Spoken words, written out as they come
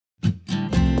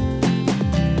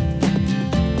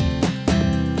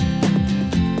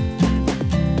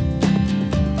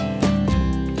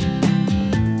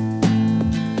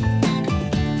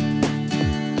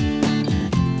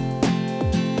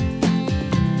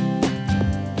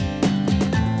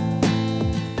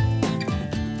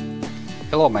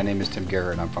Hello, my name is Tim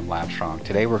Garrett. I'm from LabStrong.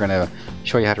 Today we're going to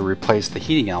show you how to replace the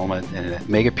heating element in a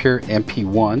MegaPure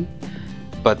MP1.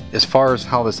 But as far as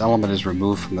how this element is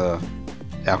removed from the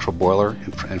actual boiler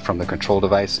and from the control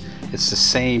device, it's the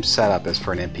same setup as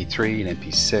for an MP3, an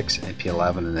MP6, an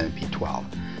MP11, and an MP12.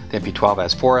 The MP12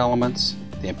 has 4 elements,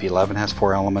 the MP11 has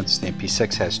 4 elements, the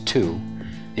MP6 has 2.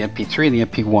 The MP3 and the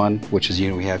MP1, which is the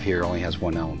unit we have here, only has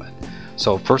 1 element.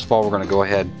 So first of all, we're going to go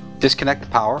ahead, disconnect the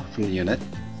power from the unit,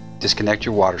 disconnect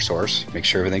your water source, make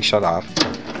sure everything's shut off.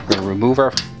 We're going to remove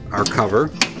our cover.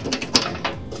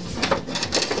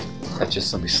 That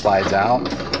just simply slides out.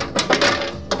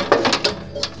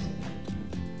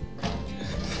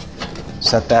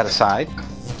 Set that aside.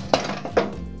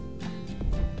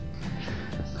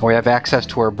 We have access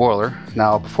to our boiler.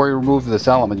 Now before you remove this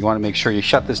element, you want to make sure you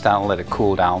shut this down and let it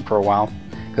cool down for a while,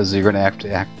 because you're going to have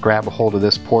to grab a hold of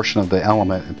this portion of the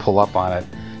element and pull up on it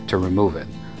to remove it.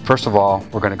 First of all,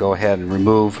 we're going to go ahead and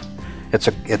remove, it's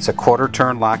a quarter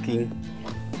turn locking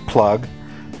plug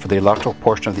for the electrical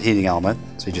portion of the heating element.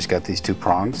 So you just got these 2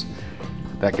 prongs.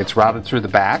 That gets routed through the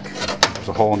back. There's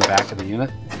a hole in the back of the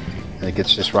unit. And it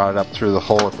gets just routed up through the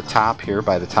hole at the top here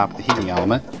by the top of the heating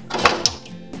element.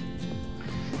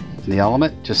 And the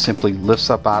element just simply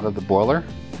lifts up out of the boiler.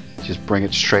 Just bring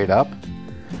it straight up.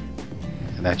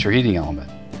 And that's your heating element.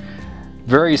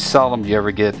 Very seldom do you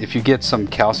ever get, if you get some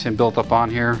calcium built up on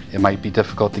here, it might be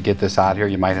difficult to get this out here.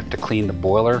 You might have to clean the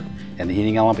boiler and the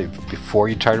heating element before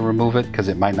you try to remove it, because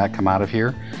it might not come out of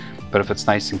here. But if it's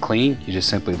nice and clean, you just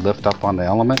simply lift up on the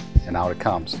element and out it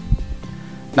comes.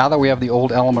 Now that we have the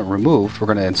old element removed, we're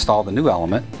going to install the new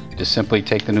element. You just simply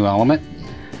take the new element.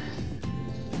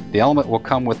 The element will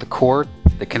come with the cord,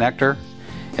 the connector,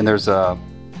 and there's a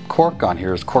cork on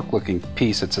here, is cork looking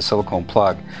piece. It's a silicone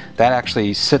plug that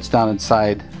actually sits down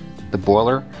inside the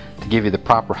boiler to give you the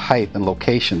proper height and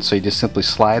location. So you just simply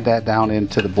slide that down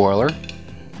into the boiler.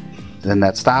 Then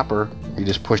that stopper, you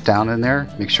just push down in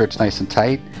there, make sure it's nice and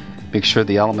tight, make sure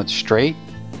the element's straight,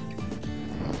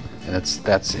 and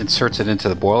that inserts it into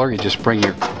the boiler. You just bring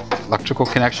your electrical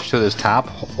connection to this top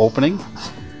opening,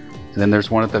 and then there's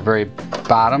one at the very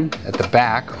bottom at the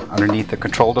back underneath the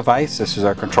control device. This is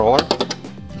our controller.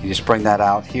 You just bring that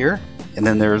out here, and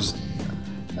then there's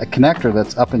a connector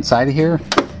that's up inside of here.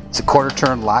 It's a quarter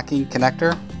turn locking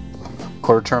connector.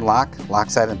 Quarter turn lock,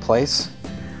 locks that in place.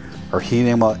 Our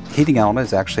heating element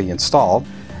is actually installed.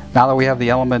 Now that we have the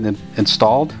element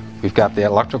installed, we've got the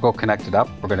electrical connected up,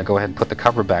 we're going to go ahead and put the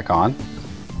cover back on.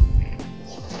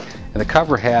 And the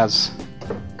cover has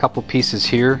a couple pieces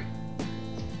here.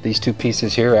 These 2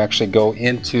 pieces here actually go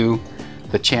into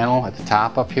the channel at the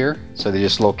top up here, so they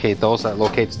just locate those. That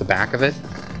locates the back of it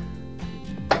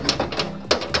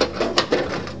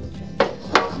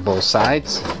on both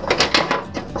sides.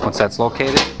 Once that's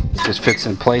located, it just fits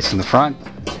in place in the front.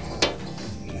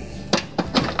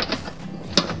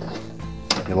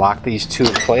 You lock these 2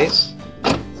 in place.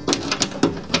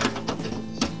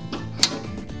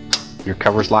 Your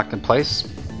cover's locked in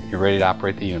place. You're ready to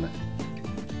operate the unit.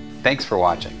 Thanks for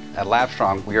watching. At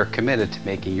LabStrong, we are committed to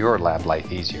making your lab life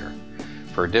easier.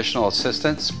 For additional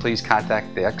assistance, please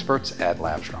contact the experts at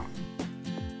LabStrong.